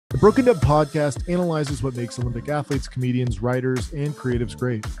Broken Up podcast analyzes what makes Olympic athletes, comedians, writers, and creatives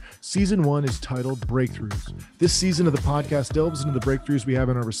great. Season 1 is titled Breakthroughs. This season of the podcast delves into the breakthroughs we have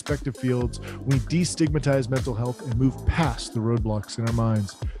in our respective fields. We destigmatize mental health and move past the roadblocks in our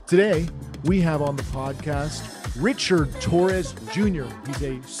minds. Today, we have on the podcast Richard Torrez Jr. He's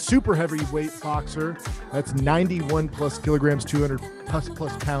a super heavyweight boxer. That's 91 plus kilograms, 200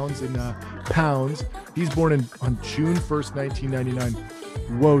 plus pounds in pounds. He's born on June 1st, 1999.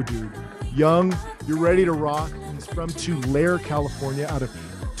 Whoa, dude. Young, you're ready to rock. He's from Tulare, California, out of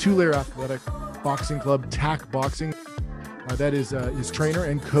Tulare Athletic Boxing Club, TAC Boxing. That is his trainer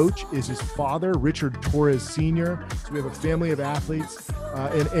and coach is his father, Richard Torrez Sr. So we have a family of athletes.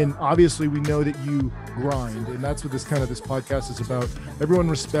 And obviously we know that you grind, and that's what this podcast is about. Everyone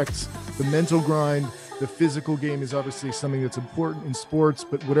respects the mental grind. The physical game is obviously something that's important in sports,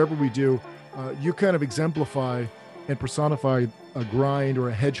 but whatever we do, you kind of exemplify and personify a grind or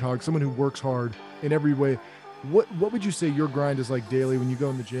a hedgehog, someone who works hard in every way. What would you say your grind is like daily when you go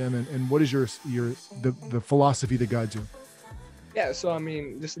in the gym, and what is the philosophy that guides you? Yeah, so I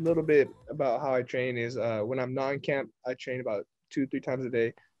mean, just a little bit about how I train is when I'm not in camp, I train about 2-3 times a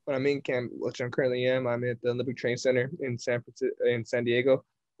day. When I'm in camp, which I currently am, I'm at the Olympic Training Center in San Diego,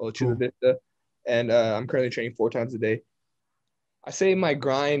 Chula Vista, and I'm currently training 4 times a day. I say my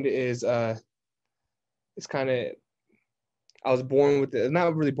grind is it's kind of, I was born with it.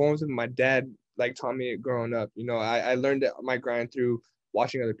 Not really born with it. My dad taught me it growing up. You know, I learned my grind through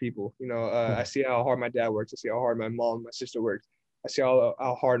watching other people. You know, I see how hard my dad works. I see how hard my mom and my sister works. I see how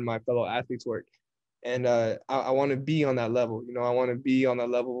hard my fellow athletes work. And I want to be on that level. You know, I want to be on that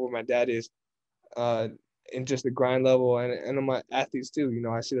level where my dad is in just the grind level and my athletes too. You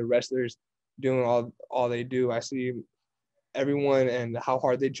know, I see the wrestlers doing all they do. I see everyone and how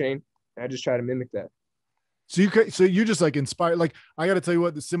hard they train. And I just try to mimic that. So you just inspired. Like, I got to tell you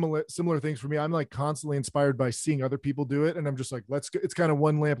what, the similar things for me. I'm constantly inspired by seeing other people do it. And I'm just let's go. It's kind of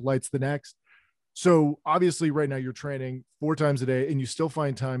one lamp lights the next. So obviously right now you're training 4 times a day and you still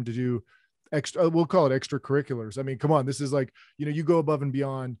find time to do extra, we'll call it extracurriculars. I mean, come on, this is you go above and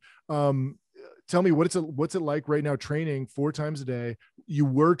beyond. Tell me what's it like right now training 4 times a day. You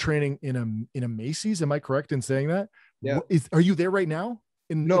were training in a Macy's. Am I correct in saying that? Yeah. Are you there right now?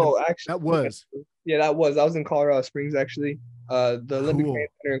 Actually, that was. Yeah, that was. I was in Colorado Springs, actually. The Olympic Cool. Training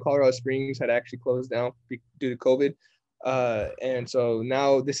Center in Colorado Springs had actually closed down due to COVID. And so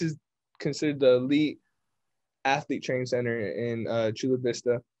now this is considered the elite athlete training center in Chula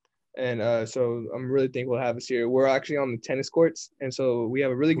Vista. And so I'm really thankful to have us here. We're actually on the tennis courts. And so we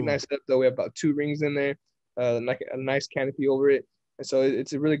have a really nice setup, though. We have about 2 rings in there, a nice canopy over it. And so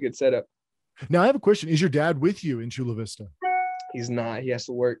it's a really good setup. Now I have a question. Is your dad with you in Chula Vista? He's not. He has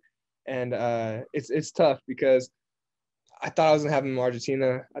to work. And it's tough because I thought I was going to have him in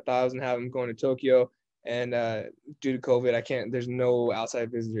Argentina. I thought I was going to have him going to Tokyo. And due to COVID, I can't – there's no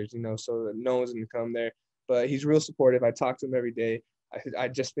outside visitors, so no one's going to come there. But he's real supportive. I talk to him every day. I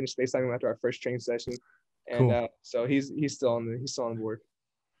just finished FaceTiming after our first training session. And cool. So he's still on board.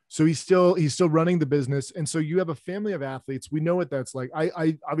 So he's still running the business. And so you have a family of athletes. We know what that's like.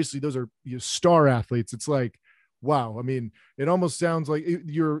 I obviously those are star athletes. It's wow. I mean, it almost sounds like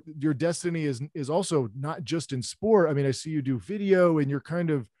your destiny is also not just in sport. I mean, I see you do video and you're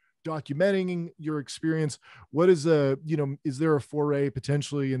kind of documenting your experience. What is is there a foray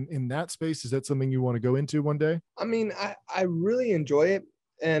potentially in that space? Is that something you want to go into one day? I mean, I really enjoy it.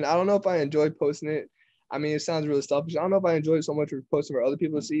 And I don't know if I enjoy posting it. I mean, it sounds really selfish. I don't know if I enjoy it so much for posting for other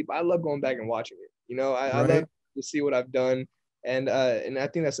people to see, but I love going back and watching it. I love to see what I've done. And I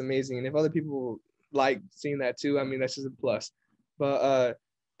think that's amazing. And if other people like seeing that too, I mean, that's just a plus. But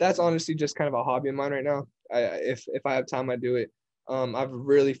that's honestly just kind of a hobby of mine right now. If I have time, I do it. I've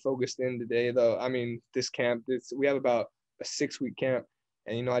really focused in today, though. I mean, this camp, we have about a 6-week camp,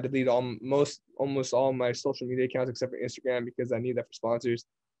 and I deleted almost all my social media accounts except for Instagram because I need that for sponsors.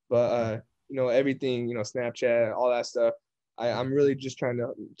 But everything, Snapchat, all that stuff. I'm really just trying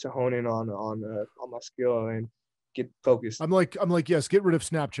to hone in on my skill and get focused. I'm like, yes, get rid of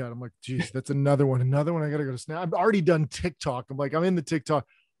Snapchat. I'm like, geez, that's another one. I gotta go to Snap. I've already done TikTok. I'm like, I'm in the TikTok.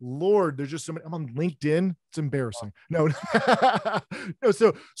 Lord, there's just so many. I'm on LinkedIn. It's embarrassing. No, no.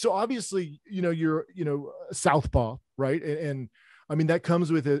 So obviously, you're, Southpaw, right? And I mean, that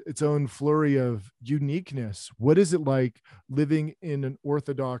comes with its own flurry of uniqueness. What is it like living in an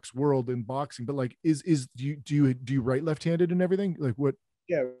orthodox world in boxing? But do you write left-handed and everything? Like what?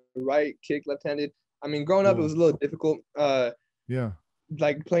 Yeah, right kick, left-handed. I mean, growing up, it was a little difficult. Yeah.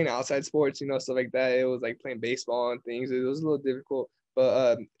 Like playing outside sports, stuff like that. It was like playing baseball and things. It was a little difficult,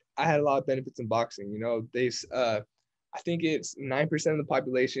 but I had a lot of benefits in boxing. I think it's 9% of the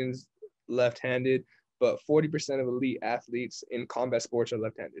population's left-handed, but 40% of elite athletes in combat sports are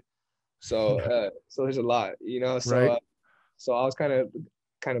left-handed. So so there's a lot, you know. Right. So I was kind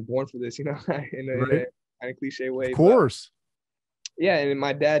of born for this, you know, in Right. a kind of cliche way. Of course. But yeah, and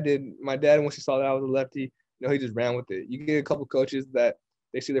my dad once he saw that I was a lefty, you know, he just ran with it. You get a couple coaches that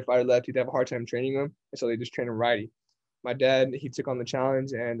they see their fighter lefty, they have a hard time training them, and so they just train them righty. My dad, he took on the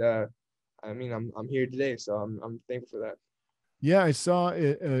challenge, and I mean, I'm here today, so I'm thankful for that. Yeah, I saw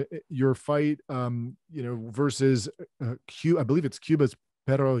your fight, you know, versus I believe it's Cuba's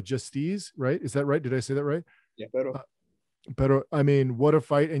Pero Justiz, right? Is that right? Did I say that right? Yeah, Pero. Pero, I mean, what a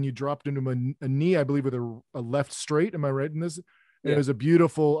fight. And you dropped into a knee, I believe, with a left straight. Am I right in this? And it was a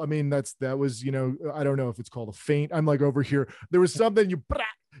beautiful, I mean, that was, you know, I don't know if it's called a feint. I'm like over here. There was something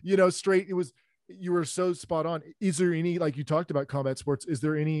you know, straight. You were so spot on. Is there any, like you talked about combat sports, is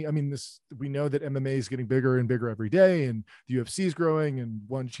there any, I mean, we know that MMA is getting bigger and bigger every day, and the UFC is growing, and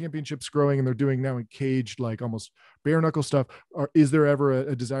one championship's growing, and they're doing now in caged, like almost bare knuckle stuff. Is there ever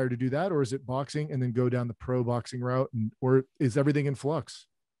a desire to do that, or is it boxing and then go down the pro boxing route, or is everything in flux?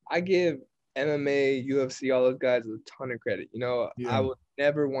 I give MMA, UFC, all those guys a ton of credit. You know, I would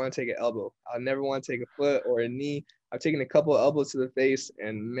never want to take an elbow. I'll never want to take a foot or a knee. I've taken a couple of elbows to the face,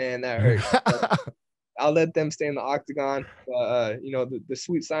 and man, that hurts. I'll let them stay in the octagon. You know, the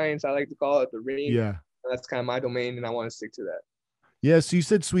sweet science, I like to call it, the ring. Yeah. That's kind of my domain, and I want to stick to that. Yeah, so you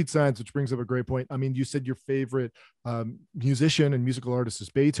said sweet science, which brings up a great point. I mean, you said your favorite musician and musical artist is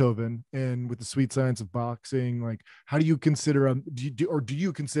Beethoven, and with the sweet science of boxing, like, how do you consider do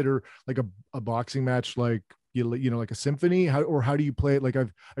you consider like a boxing match like you know, like a symphony? How do you play it? Like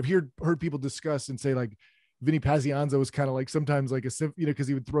I've heard people discuss and say like Vinny Pazienza was kind of like sometimes like a symphony, you know, because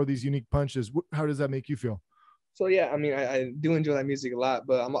he would throw these unique punches. How does that make you feel? So yeah, I mean, I do enjoy that music a lot,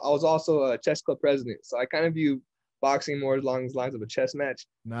 but I was also a chess club president, so I kind of view boxing more along the lines of a chess match.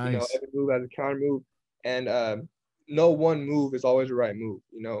 Nice. You know, every move has a counter move, and no one move is always the right move.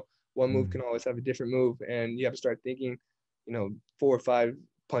 You know, one move can always have a different move, and you have to start thinking, you know, 4 or 5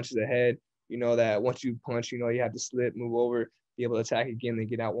 punches ahead. You know that once you punch, you know, you have to slip, move over, be able to attack again, then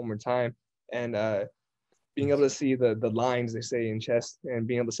get out one more time, and being able to see the lines, they say in chess, and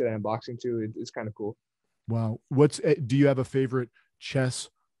being able to see that in boxing too, it's kind of cool. Wow. Do you have a favorite chess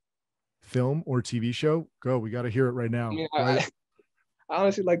film or TV show? Go. We got to hear it right now. I mean, right? I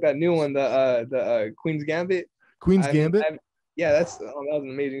honestly like that new one, the Queen's Gambit. Queen's Gambit? Yeah, that was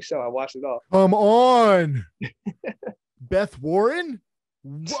an amazing show. I watched it all. Come on. Beth Warren?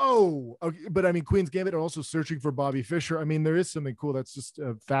 Whoa. Okay, but I mean, Queen's Gambit are also searching for Bobby Fischer. I mean, there is something cool that's just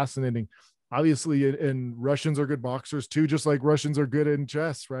fascinating. Obviously, and Russians are good boxers too, just like Russians are good in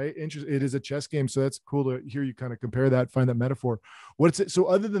chess, right? It is a chess game, so that's cool to hear you kind of compare that, find that metaphor. What's it? So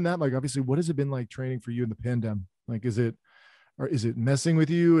other than that, like obviously, what has it been like training for you in the pandemic? Like, is it messing with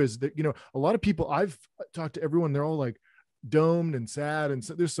you? Is that, you know, a lot of people I've talked to, everyone, they're all like domed and sad, and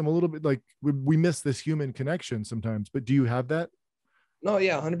so there's some a little bit like we miss this human connection sometimes. But do you have that? No,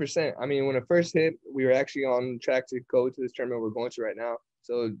 yeah, 100%. I mean, when it first hit, we were actually on track to go to this tournament we're going to right now.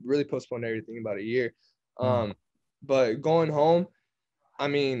 So it really postponed everything about a year. But going home, I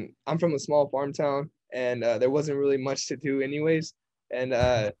mean, I'm from a small farm town, and there wasn't really much to do anyways. And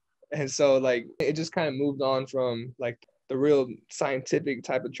so like it just kind of moved on from like the real scientific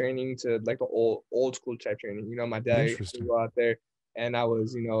type of training to like the old school type training. You know, my dad used to go out there, and I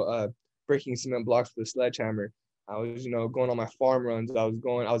was, you know, breaking cement blocks with a sledgehammer. I was, you know, going on my farm runs.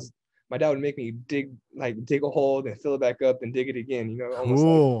 My dad would make me dig a hole, then fill it back up, then dig it again, you know, almost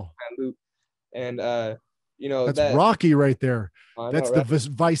cool. like a loop. And, you know, that's Rocky right there. That's right? The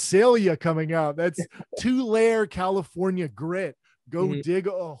Visalia coming out. That's Tulare, California grit. Go dig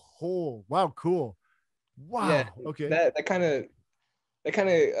a hole. Wow. Cool. Wow. Yeah, okay. That kind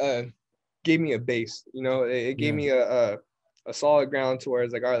of gave me a base, you know, it gave me a solid ground to where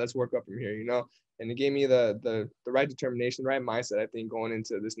it's like, all right, let's work up from here, you know? And it gave me the right determination, the right mindset, I think, going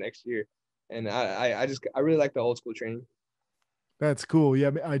into this next year. And I really like the old school training. That's cool.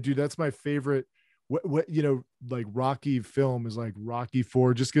 Yeah, I do. That's my favorite. What you know, like Rocky film is like Rocky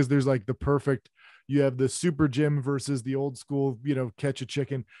 4, just because there's like the perfect. You have the super gym versus the old school, you know, catch a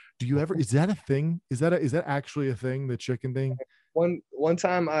chicken. Do you ever? Is that a thing? Is that actually a thing? The chicken thing. One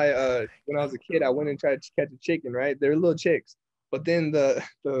time when I was a kid, I went and tried to catch a chicken. Right, they're little chicks. But then the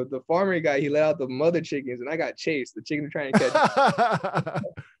farmer guy, he let out the mother chickens, and I got chased. The chicken were trying to catch.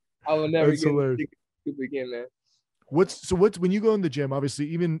 I will never get chicken again, man. What's when you go in the gym, obviously,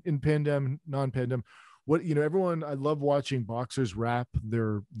 even in pandemic, non-pandemic, what, everyone, I love watching boxers rap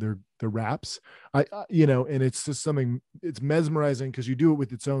their raps. And it's just something, it's mesmerizing because you do it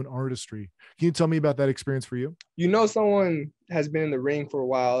with its own artistry. Can you tell me about that experience for you? Someone has been in the ring for a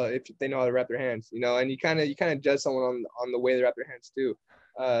while if they know how to wrap their hands, and you kind of judge someone on the way they wrap their hands too.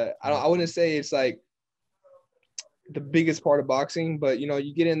 I wouldn't say it's like the biggest part of boxing, but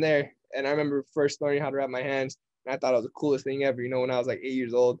you get in there, and I remember first learning how to wrap my hands, and I thought it was the coolest thing ever. When I was like 8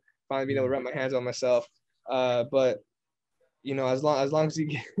 years old, finally being able to wrap my hands on myself. But as long as you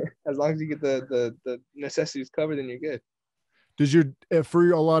get as long as you get the necessities covered, then you're good. Does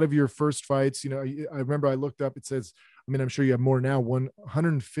for a lot of your first fights, I remember I looked up, it says, I mean, I'm sure you have more now,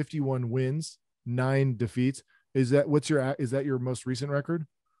 151 wins, 9 defeats. Is that your most recent record?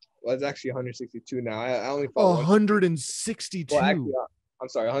 Well, it's actually 162 now. I only fought 162. Well, actually, I'm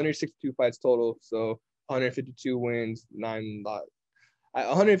sorry, 162 fights total. So 152 wins, 9 losses.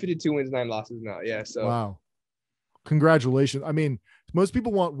 152 wins, 9 losses now. Yeah. So wow, congratulations. I mean, most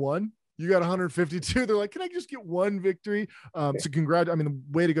people want one. You got 152. They're like, can I just get one victory? So I mean,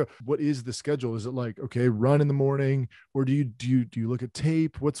 way to go. What is the schedule? Is it like, okay, run in the morning, or do you look at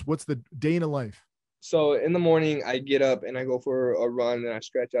tape? What's the day in a life? So in the morning, I get up and I go for a run, and I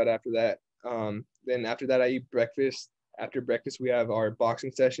stretch out after that. Then after that, I eat breakfast. After breakfast, we have our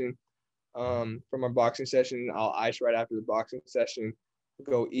boxing session. From our boxing session, I'll ice right after the boxing session,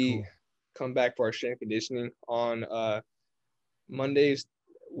 go eat, cool. Come back for our strength conditioning on Mondays,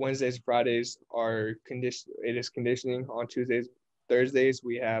 Wednesdays, Fridays are conditioning. On Tuesdays, Thursdays,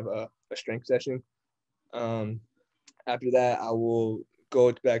 we have a strength session. After that, I will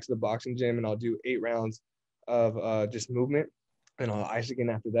go back to the boxing gym, and I'll do 8 rounds of just movement, and I'll ice again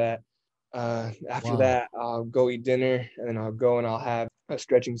after that. After that, I'll go eat dinner, and then I'll go and I'll have a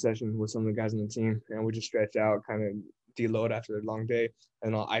stretching session with some of the guys on the team, and we just stretch out, kind of deload after a long day,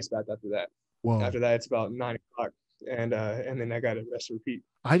 and I'll ice bath after that. Wow. After that, it's about 9 o'clock, and then I got to rest and repeat.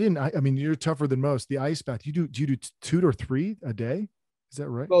 I mean, you're tougher than most. The ice bath, do you do 2 or 3 a day? Is that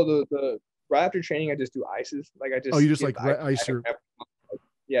right? Well, the right after training, I just do ices. Like I just you just like ice your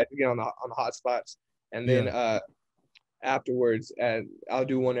to get on the hot spots, and then afterwards, and I'll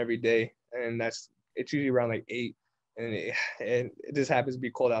do one every day, and it's usually around like 8, and it just happens to be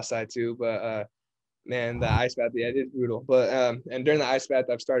cold outside too. But man, the ice bath, yeah, it is brutal. But and during the ice bath,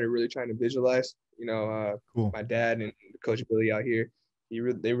 I've started really trying to visualize. Cool. My dad and Coach Billy out here,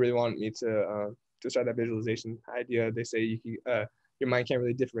 they really wanted me to start that visualization idea. They say your mind can't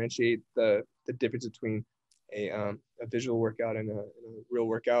really differentiate the difference between a visual workout and a real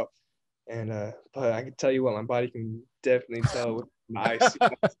workout. And but I can tell you what, my body can definitely tell with my ice.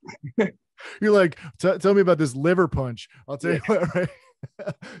 You're like, tell me about this liver punch. I'll tell you what, right?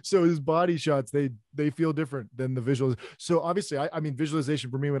 So his body shots, they feel different than the visuals. So obviously, I mean, visualization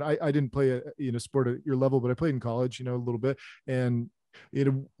for me, when I didn't play a sport at your level, but I played in college, a little bit, and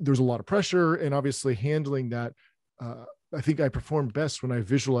there's a lot of pressure, and obviously handling that. I think I perform best when I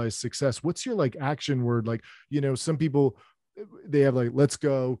visualize success. What's your like action word? Like, some people, they have like, let's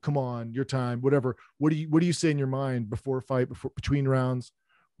go, come on, your time, whatever. What do you say in your mind before a fight, between rounds?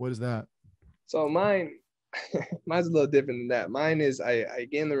 What is that? So mine's a little different than that. Mine is I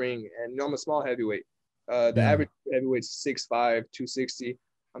get in the ring, and I'm a small heavyweight. The average heavyweight's 6'5", 260.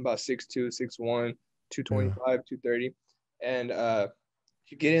 I'm about 6'2", 6'1", 225, 230. And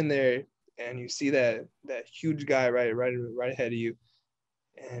you get in there, and you see that huge guy right ahead of you,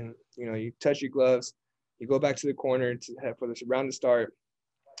 and you touch your gloves, you go back to the corner for this round to start,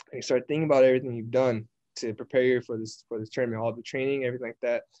 and you start thinking about everything you've done to prepare you for this tournament, all the training, everything like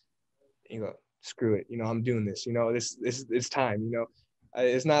that. And you go, screw it, I'm doing this. This it's time.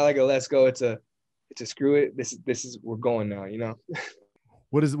 It's not like a let's go. It's a screw it. This is we're going now.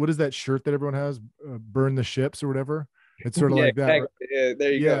 What is that shirt that everyone has? Burn the ships or whatever. It's sort of like that. Exactly. Yeah,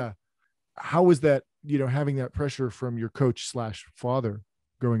 there you go. How was that, having that pressure from your coach / father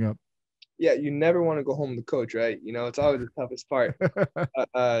growing up? Yeah, you never want to go home to coach, right? It's always the toughest part.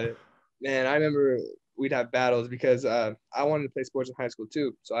 Man, I remember we'd have battles because I wanted to play sports in high school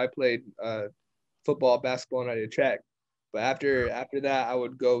too. So I played football, basketball, and I did track. But after that, I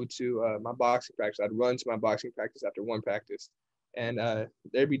would go to my boxing practice. I'd run to my boxing practice after one practice. And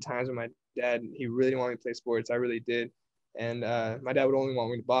there'd be times when my dad, he really wanted me to play sports. I really did. And my dad would only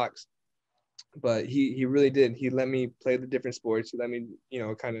want me to box. But he really did. He let me play the different sports. He let me,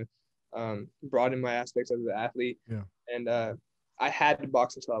 kind of broaden my aspects as an athlete. Yeah. And I had to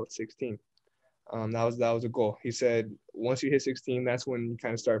box until I was 16. That was a goal. He said, once you hit 16, that's when you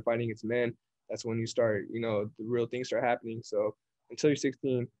kind of start fighting against men. That's when you start, the real things start happening. So until you're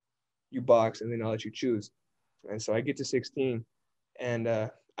 16, you box, and then I'll let you choose. And so I get to 16, and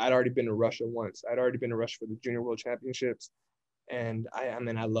I I'd already been to Russia once. I'd already been to Russia for the Junior World Championships. And I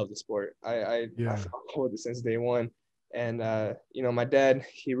mean, I love the sport. I fought with it since day one. And, you know, my dad,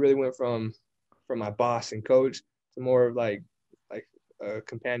 he really went from my boss and coach to more of like a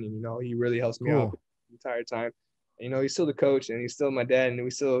companion. You know, he really helps me out the entire time. And, you know, he's still the coach and he's still my dad, and we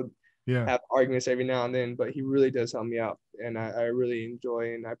still have arguments every now and then, but he really does help me out. And I really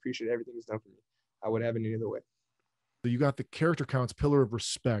enjoy and I appreciate everything he's done for me. I wouldn't have it any other way. You got the character counts pillar of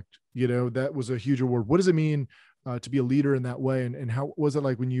respect. You know, that was a huge award. What does it mean to be a leader in that way? And how was it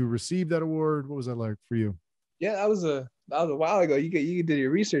like when you received that award? What was that like for you? Yeah, that was a while ago. You did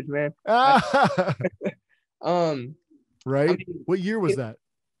your research, man. Right. I mean, what year was that?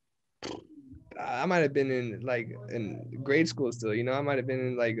 I might have been in grade school still. You know, I might have been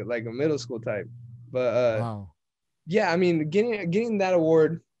in like a middle school type. But wow. Yeah, I mean, getting that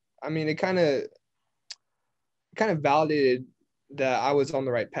award, I mean, it kind of validated that I was on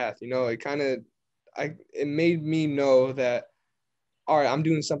the right path. You know, it made me know that, all right, I'm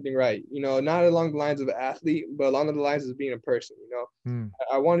doing something right. You know, not along the lines of an athlete, but along the lines of being a person. You know,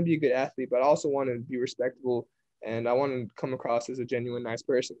 I want to be a good athlete, but I also want to be respectable, and I want to come across as a genuine, nice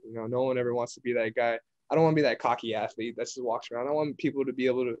person. You know, no one ever wants to be that guy. I don't want to be that cocky athlete that just walks around. I want people to be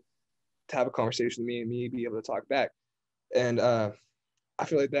able to have a conversation with me and me be able to talk back. And I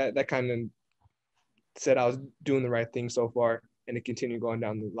feel like that kind of said I was doing the right thing so far, and it continued going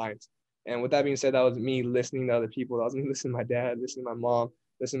down the lines. And with that being said, that was me listening to other people. That was me listening to my dad, listening to my mom,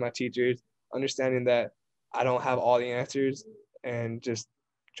 listening to my teachers, understanding that I don't have all the answers, and just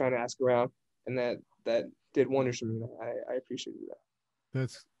trying to ask around. And that did wonders for me. I appreciated that.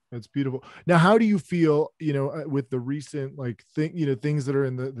 That's beautiful. Now, how do you feel, you know, with the recent things that are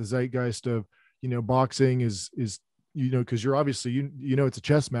in the zeitgeist of, you know, boxing is, you know, because you're obviously, you know, it's a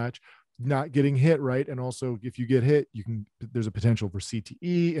chess match, not getting hit, right? And also if you get hit, there's a potential for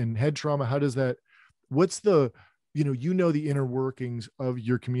CTE and head trauma. How does that, what's the, you know, the inner workings of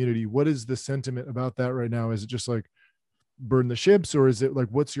your community. What is the sentiment about that right now? Is it just like burn the ships, or is it like,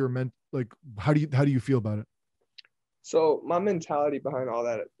 what's your how do you feel about it? So my mentality behind all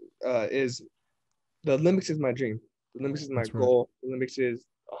that is the Olympics is my dream. The Olympics is my goal. The Olympics is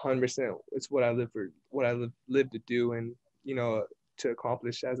 100%. It's what I live for, what I live to do, and, you know, to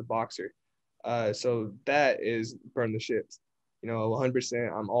accomplish as a boxer. So that is burn the ships. You know,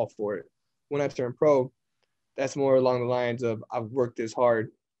 100%. I'm all for it. When I turn pro, that's more along the lines of I've worked this hard.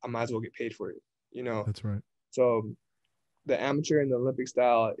 I might as well get paid for it. You know. That's right. So the amateur and the Olympic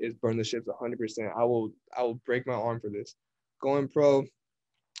style is burn the ships 100%. I will break my arm for this. Going pro,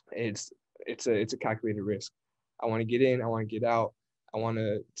 it's a calculated risk. I want to get in. I want to get out. I want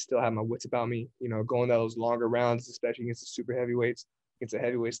to still have my wits about me. You know, going those longer rounds, especially against the super heavyweights, against the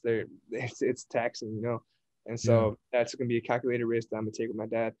heavyweights, it's taxing. You know, and so that's going to be a calculated risk that I'm gonna take with my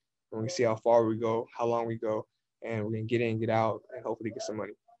dad. And we're gonna see how far we go, how long we go, and we're gonna get in, get out, and hopefully get some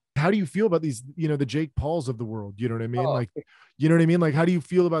money. How do you feel about these, you know, the Jake Pauls of the world? You know what I mean? Like, you know what I mean? Like, how do you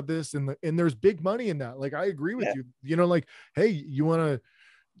feel about this? And there's big money in that. Like, I agree with you, you know, like, hey, you want to,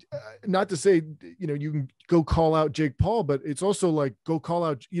 not to say, you know, you can go call out Jake Paul, but it's also like, go call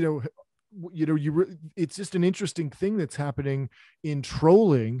out, it's just an interesting thing that's happening in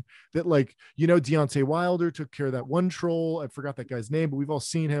trolling that, like, you know, Deontay Wilder took care of that one troll. I forgot that guy's name, but we've all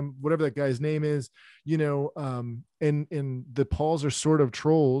seen him, whatever that guy's name is, you know, and the Pauls are sort of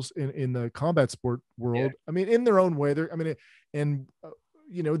trolls in the combat sport world. I mean, in their own way,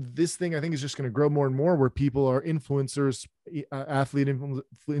 you know, this thing I think is just going to grow more and more, where people are influencers, athlete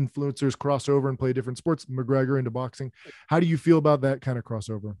influencers cross over and play different sports, McGregor into boxing. How do you feel about that kind of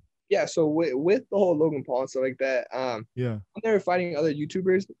crossover? Yeah, so with the whole Logan Paul and stuff like that, when they were fighting other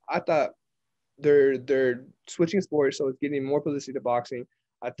YouTubers, I thought they're switching sports, so it's getting more publicity to boxing.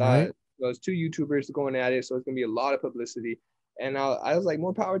 I thought those two YouTubers going at it, so it's gonna be a lot of publicity, and I was like,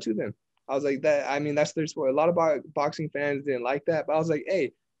 more power to them. I was like, that. I mean, that's their sport. A lot of boxing fans didn't like that, but I was like,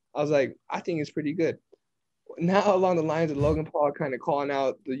 hey, I think it's pretty good. Now along the lines of Logan Paul kind of calling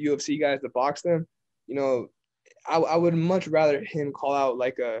out the UFC guys to box them, you know, I would much rather him call out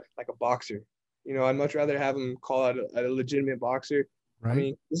like a boxer. You know, I'd much rather have him call out a legitimate boxer. Right. I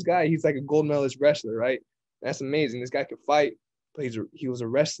mean, this guy, he's like a gold medalist wrestler, right? That's amazing. This guy could fight, but he was a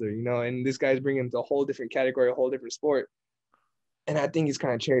wrestler, you know, and this guy's bringing him to a whole different category, a whole different sport. And I think he's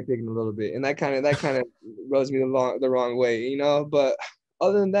kind of cherry picking a little bit, and that kind of rubs me the wrong way, you know. But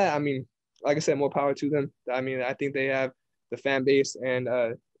other than that, I mean, like I said, more power to them. I mean, I think they have the fan base, and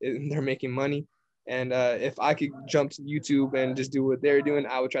they're making money. And if I could jump to YouTube and just do what they're doing,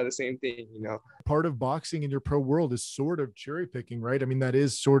 I would try the same thing, you know. Part of boxing in your pro world is sort of cherry picking, right? I mean, that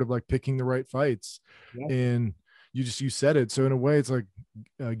is sort of like picking the right fights. And you said it. So in a way, it's like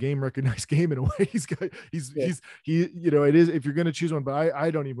a game recognized game in a way. It is, if you're going to choose one, but I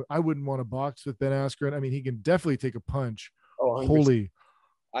wouldn't want to box with Ben Askren. I mean, he can definitely take a punch. Oh, 100%. Holy.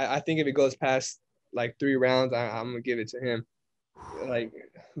 I think if it goes past like 3 rounds, I'm gonna give it to him. Like,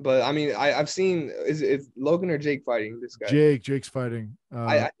 but I mean, I've seen is Logan or Jake fighting this guy? Jake's fighting.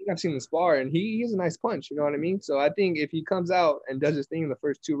 I think I've seen him spar, and he's a nice punch. You know what I mean? So I think if he comes out and does his thing in the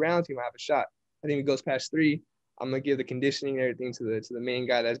first 2 rounds, he might have a shot. I think if it goes past 3, I'm gonna give the conditioning and everything to the main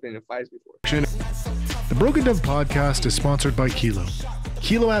guy that's been in fights before. The Broken Down podcast is sponsored by Kilo.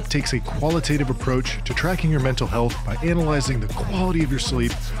 Kilo app takes a qualitative approach to tracking your mental health by analyzing the quality of your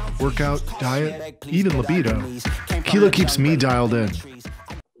sleep, workout, diet, even libido. Kilo keeps me dialed in.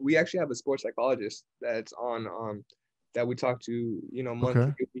 We actually have a sports psychologist that's on that we talk to,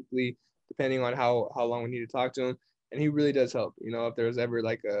 monthly, weekly, depending on how long we need to talk to him, and he really does help. If there's ever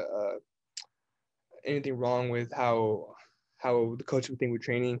like anything wrong with how the coach would think we're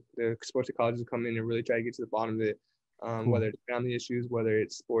training, the sports psychologist will come in and really try to get to the bottom of it. Whether it's family issues, whether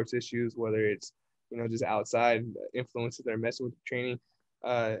it's sports issues, whether it's just outside influences that are messing with the training,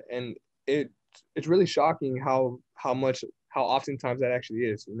 and it's really shocking how oftentimes that actually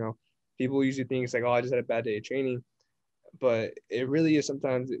is. People usually think it's like, oh, I just had a bad day of training, but it really is.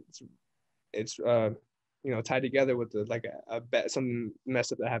 Sometimes it's tied together with something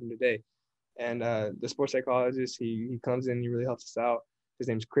messed up that happened today, and the sports psychologist he comes in, he really helps us out. His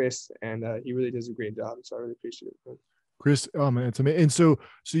name's Chris, and he really does a great job. So I really appreciate it. Chris, oh man, it's amazing. And so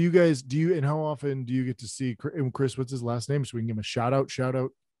you guys, and how often do you get to see Chris? What's his last name? So we can give him a shout out.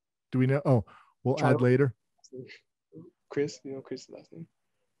 Do we know? Oh, we'll add later. Chris, Chris' last name?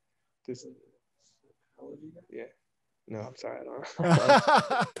 Yeah. No, I'm sorry. I don't.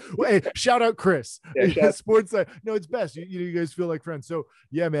 Well, hey, shout out Chris. Yeah, sports. No, it's best. You guys feel like friends. So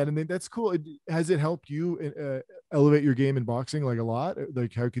yeah, man. And then that's cool. Has it helped you elevate your game in boxing like a lot?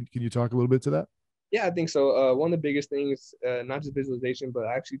 Like, how can you talk a little bit to that? Yeah, I think so. One of the biggest things, not just visualization, but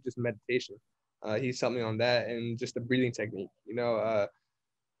actually just meditation. He's helped me on that, and just the breathing technique. Cool.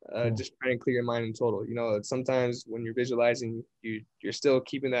 Just trying to clear your mind in total. Sometimes when you're visualizing, you're still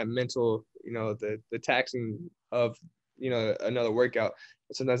keeping that mental, the taxing of another workout.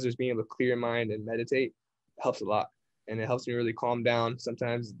 And sometimes just being able to clear your mind and meditate helps a lot, and it helps me really calm down.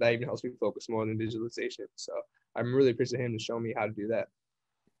 Sometimes that even helps me focus more than visualization. So I'm really appreciative of him to show me how to do that.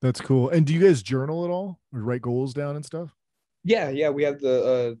 That's cool. And do you guys journal at all or write goals down and stuff? Yeah. We have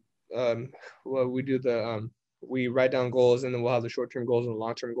we write down goals, and then we'll have the short-term goals and the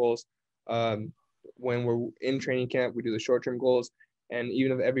long-term goals. When we're in training camp, we do the short-term goals, and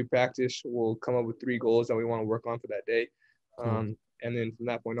even if every practice, we'll come up with 3 goals that we want to work on for that day. Cool. And then from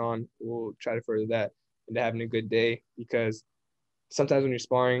that point on, we'll try to further that into having a good day, because sometimes when you're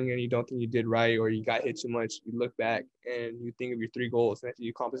sparring and you don't think you did right, or you got hit too much, you look back and you think of your 3 goals, and after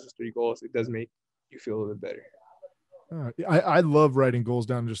you accomplish those 3 goals, it does make you feel a little bit better. I love writing goals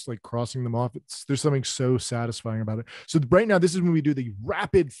down and just like crossing them off. There's something so satisfying about it. So right now, this is when we do the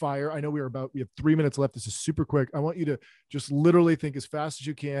rapid fire. I know we have 3 minutes left. This is super quick. I want you to just literally think as fast as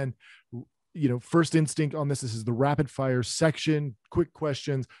you can. First instinct on this is the rapid fire section. Quick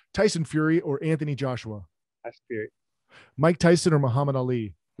questions. Tyson Fury or Anthony Joshua? Tyson Fury. Mike Tyson or Muhammad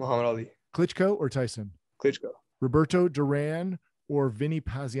Ali? Muhammad Ali. Klitschko or Tyson? Klitschko. Roberto Duran or Vinny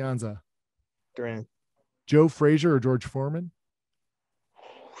Pazienza? Duran. Joe Frazier or George Foreman?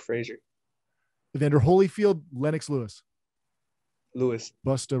 Frazier. Evander Holyfield, Lennox Lewis? Lewis.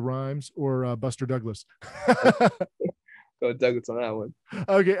 Busta Rhymes or Buster Douglas? Go Douglas on that one.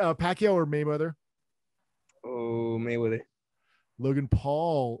 Okay, Pacquiao or Mayweather? Oh, Mayweather. Logan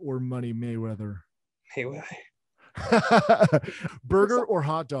Paul or Money Mayweather? Mayweather. Burger or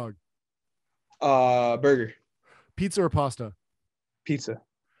hot dog? Burger. Pizza or pasta? Pizza.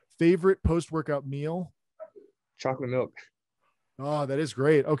 Favorite post-workout meal? Chocolate milk. Oh, that is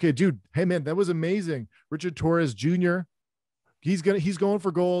great. Okay, dude. Hey, man, that was amazing. Richard Torrez Jr. He's going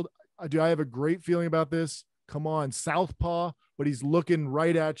for gold. I have a great feeling about this. Come on, southpaw, but he's looking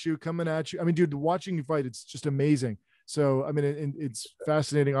right at you, coming at you. I mean, dude, watching you fight, it's just amazing. So, I mean, it's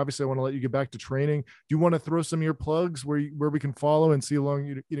fascinating. Obviously, I want to let you get back to training. Do you want to throw some of your plugs where we can follow and see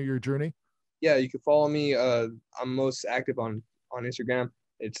along your journey? Yeah, you can follow me. I'm most active on Instagram.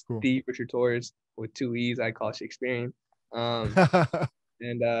 It's cool. The Richard Torrez with 2 E's. I call it Shakespearean. And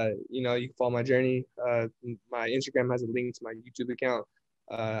you can follow my journey. My Instagram has a link to my YouTube account.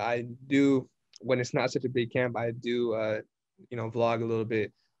 I do, when it's not such a big camp, I do vlog a little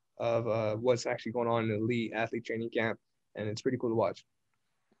bit of what's actually going on in the elite athlete training camp, and it's pretty cool to watch.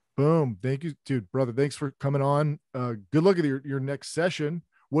 Boom. Thank you, dude, brother. Thanks for coming on. Good luck at your next session.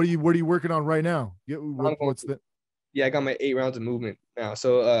 What are you working on right now? What's the Yeah, I got my 8 rounds of movement now.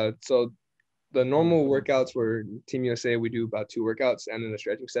 So the normal workouts for Team USA, we do about 2 workouts and then a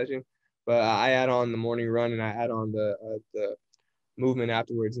stretching session. But I add on the morning run and I add on the movement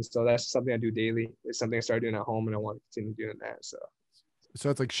afterwards. And so that's something I do daily. It's something I started doing at home and I want to continue doing that. So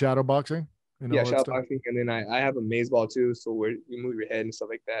that's like shadow boxing and yeah, all that shadow stuff. boxing. And then I have a maze ball too. So where you move your head and stuff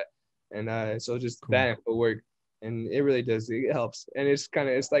like that. And so just Cool. that and footwork. And it really does. It helps. And it's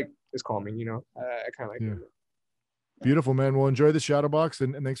calming, you know. I kind of like it. Beautiful, man. Well, enjoy the shadow box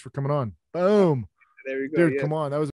and thanks for coming on. Boom. There we go. Dude, Yeah. come on. That was